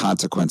be the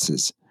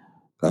consequences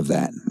of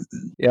that.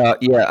 Yeah.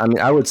 I mean,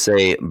 I would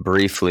say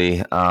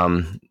briefly,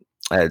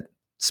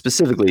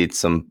 specifically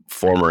some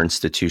former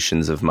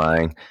institutions of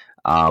mine.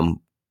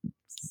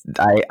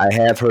 I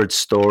have heard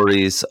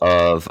stories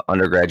of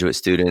undergraduate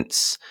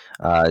students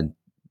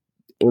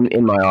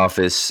in my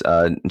office,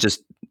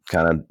 just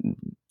kind of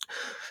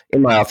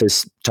in my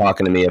office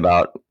talking to me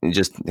about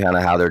just kind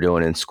of how they're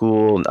doing in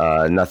school,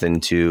 nothing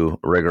too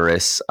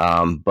rigorous,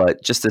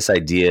 but just this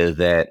idea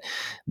that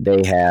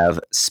they have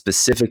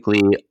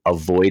specifically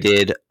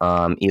avoided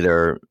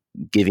either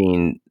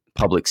giving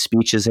public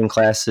speeches in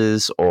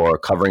classes or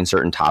covering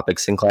certain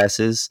topics in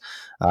classes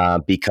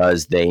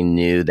because they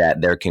knew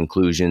that their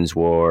conclusions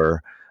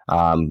were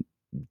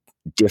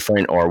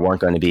different or weren't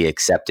going to be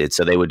accepted.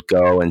 So they would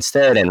go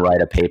instead and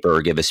write a paper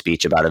or give a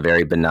speech about a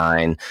very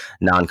benign,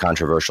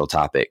 non-controversial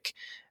topic.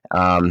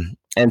 And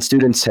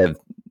students have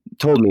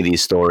told me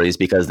these stories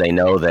because they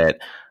know that,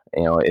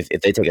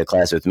 if they take a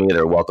class with me,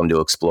 they're welcome to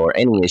explore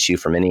any issue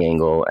from any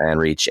angle and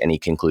reach any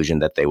conclusion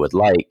that they would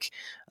like.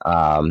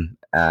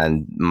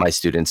 And my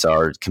students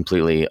are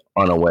completely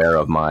unaware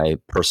of my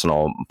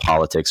personal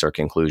politics or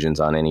conclusions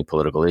on any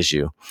political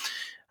issue.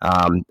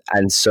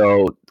 And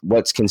so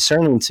what's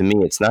concerning to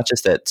me, it's not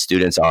just that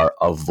students are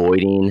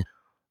avoiding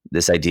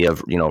this idea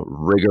of,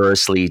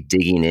 rigorously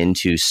digging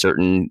into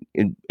certain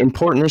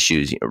important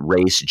issues,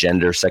 race,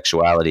 gender,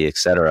 sexuality,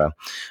 etc.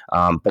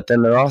 But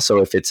then they're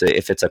also, if it's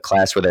a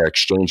class where they're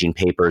exchanging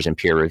papers and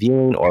peer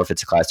reviewing, or if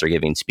it's a class they're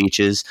giving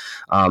speeches,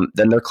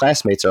 then their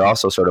classmates are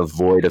also sort of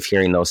void of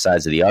hearing those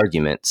sides of the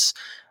arguments.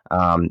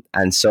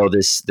 And so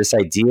this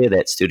idea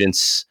that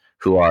students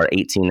who are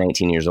 18,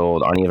 19 years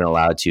old aren't even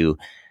allowed to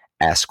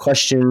ask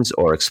questions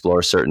or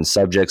explore certain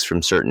subjects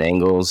from certain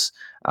angles.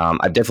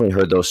 I've definitely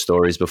heard those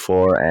stories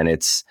before, and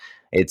it's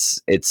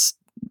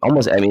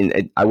almost,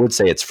 I would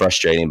say it's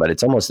frustrating, but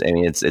it's almost,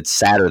 it's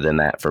sadder than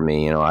that for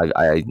me.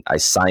 I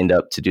signed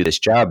up to do this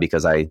job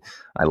because I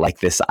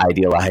like this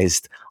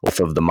idealized life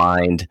of the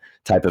mind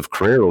type of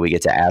career where we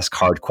get to ask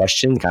hard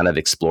questions, kind of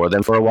explore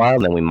them for a while.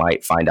 And then we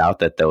might find out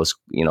that those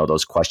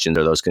questions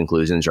or those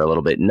conclusions are a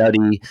little bit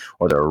nutty,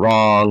 or they're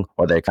wrong,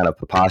 or they're kind of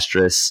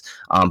preposterous.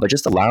 But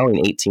just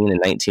allowing 18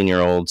 and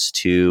 19-year-olds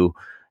to,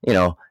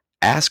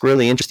 ask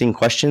really interesting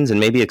questions and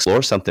maybe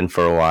explore something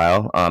for a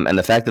while. And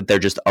the fact that they're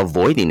just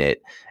avoiding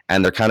it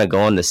and they're kind of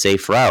going the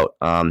safe route.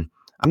 I'm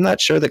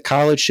not sure that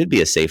college should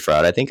be a safe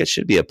route. I think it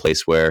should be a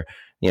place where,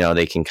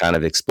 they can kind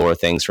of explore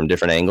things from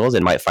different angles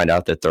and might find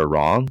out that they're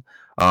wrong.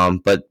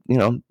 But,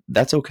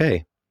 that's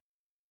okay.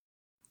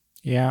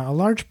 Yeah, a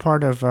large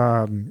part of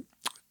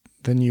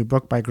the new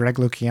book by Greg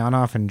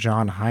Lukianoff and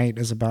John Haidt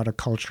is about a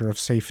culture of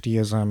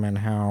safetyism and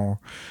how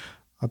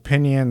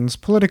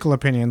political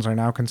opinions are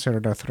now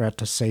considered a threat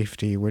to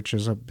safety, which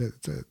is a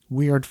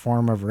weird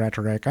form of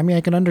rhetoric. I mean,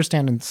 I can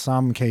understand in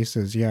some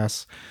cases,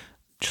 yes,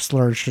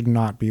 slurs should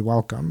not be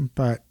welcome,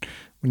 but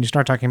when you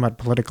start talking about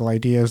political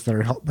ideas that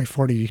are held by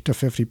 40 to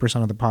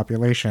 50% of the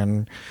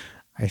population,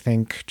 I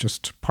think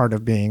just part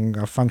of being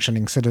a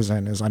functioning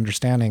citizen is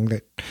understanding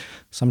that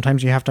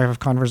sometimes you have to have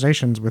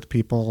conversations with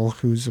people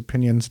whose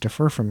opinions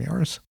differ from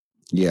yours.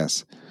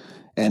 Yes.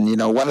 And,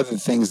 one of the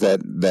things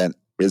that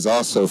is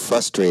also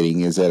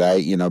frustrating is that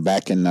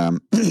back in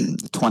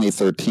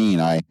 2013,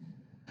 I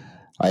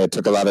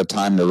took a lot of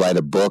time to write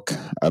a book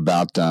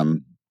about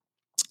meeting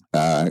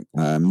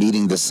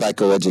the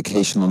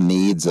psychoeducational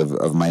needs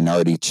of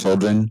minority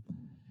children.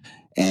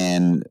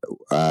 And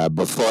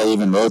before I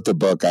even wrote the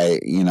book, I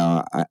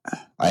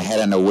had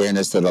an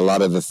awareness that a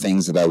lot of the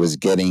things that I was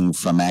getting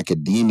from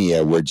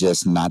academia were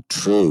just not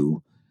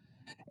true.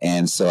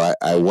 And so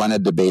I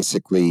wanted to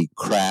basically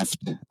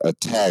craft a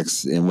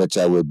text in which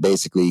I would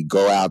basically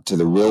go out to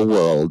the real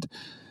world,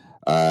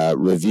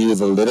 review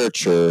the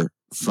literature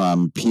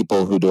from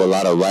people who do a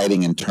lot of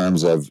writing in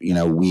terms of,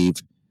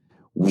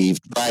 we've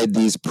tried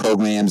these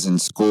programs in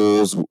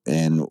schools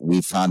and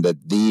we found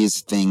that these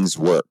things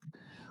work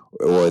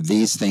or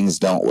these things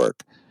don't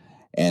work.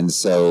 And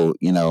so,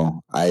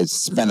 I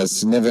spent a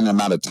significant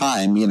amount of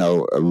time,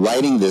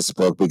 writing this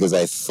book because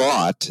I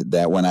thought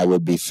that when I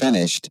would be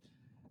finished,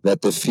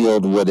 that the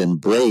field would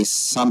embrace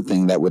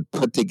something that would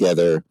put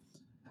together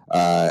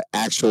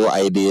actual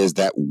ideas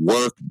that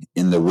work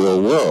in the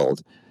real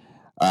world.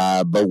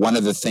 But one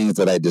of the things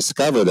that I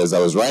discovered as I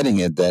was writing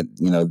it, that,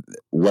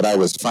 what I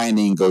was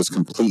finding goes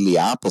completely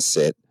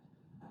opposite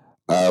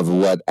of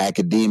what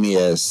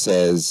academia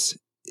says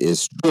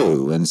is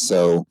true. And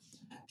so,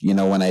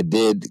 when I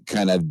did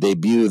kind of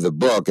debut the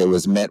book, it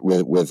was met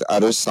with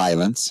utter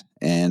silence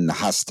and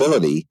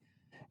hostility.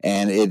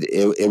 And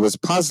it was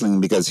puzzling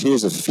because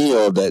here's a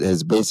field that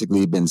has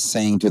basically been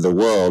saying to the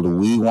world,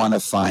 we want to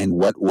find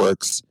what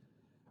works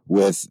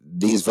with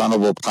these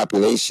vulnerable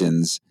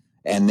populations,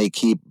 and they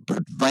keep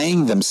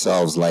portraying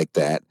themselves like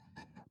that.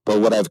 But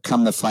what I've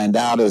come to find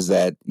out is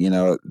that,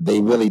 they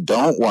really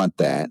don't want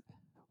that.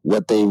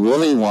 What they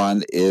really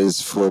want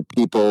is for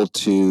people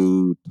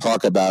to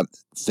talk about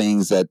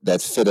things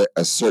that fit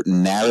a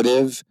certain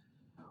narrative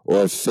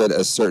or fit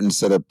a certain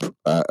set of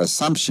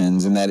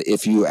assumptions, and that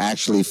if you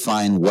actually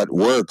find what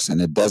works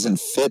and it doesn't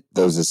fit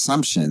those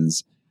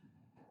assumptions,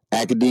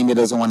 academia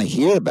doesn't want to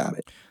hear about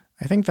it.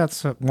 I think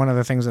that's one of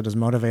the things that has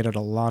motivated a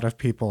lot of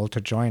people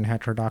to join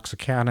Heterodox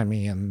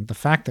Academy, and the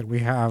fact that we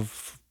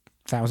have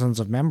thousands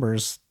of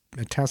members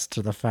attests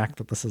to the fact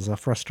that this is a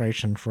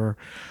frustration for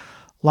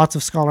lots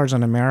of scholars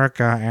in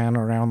America and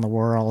around the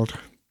world.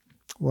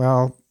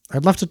 Well,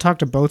 I'd love to talk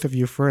to both of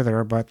you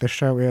further, but the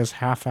show is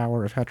half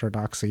hour of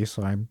heterodoxy,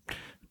 so I'm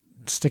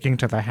sticking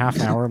to the half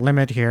hour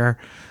limit here.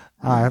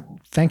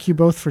 Thank you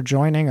both for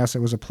joining us. It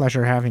was a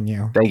pleasure having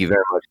you. Thank you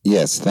very much.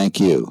 Yes, thank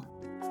you.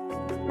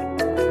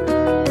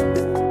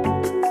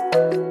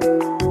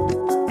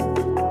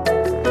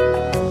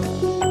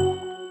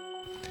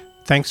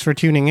 Thanks for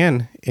tuning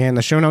in. In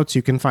the show notes,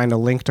 you can find a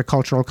link to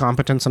Cultural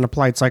Competence in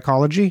Applied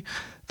Psychology.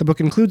 The book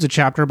includes a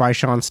chapter by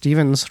Sean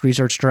Stevens,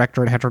 Research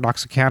Director at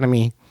Heterodox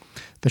Academy.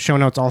 The show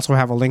notes also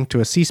have a link to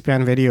a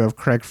C-SPAN video of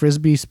Craig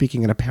Frisby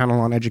speaking at a panel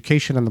on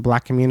education in the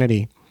Black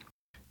community.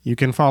 You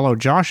can follow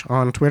Josh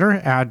on Twitter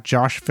at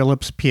Josh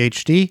Phillips,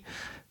 PhD.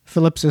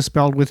 Phillips is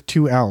spelled with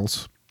 2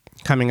 L's.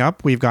 Coming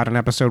up, we've got an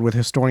episode with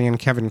historian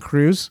Kevin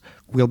Cruz.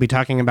 We'll be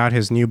talking about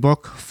his new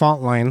book, Fault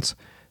Lines,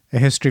 A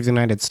History of the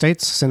United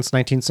States Since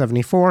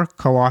 1974,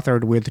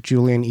 co-authored with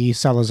Julian E.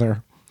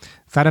 Salazar.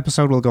 That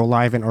episode will go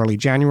live in early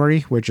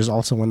January, which is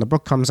also when the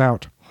book comes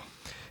out.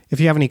 If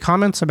you have any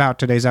comments about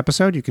today's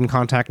episode, you can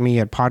contact me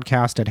at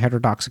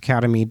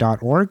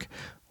podcast@heterodoxacademy.org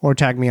or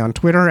tag me on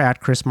Twitter at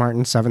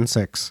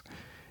chrismartin76.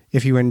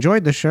 If you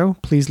enjoyed the show,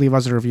 please leave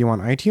us a review on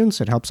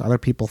iTunes. It helps other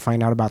people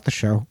find out about the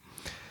show.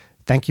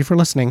 Thank you for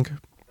listening.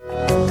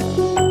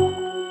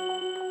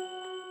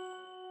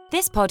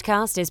 This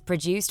podcast is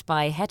produced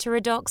by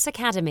Heterodox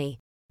Academy.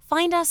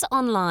 Find us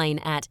online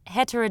at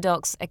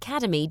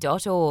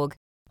heterodoxacademy.org,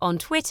 on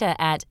Twitter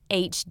at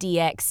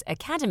HDX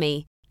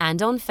Academy,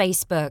 and on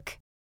Facebook.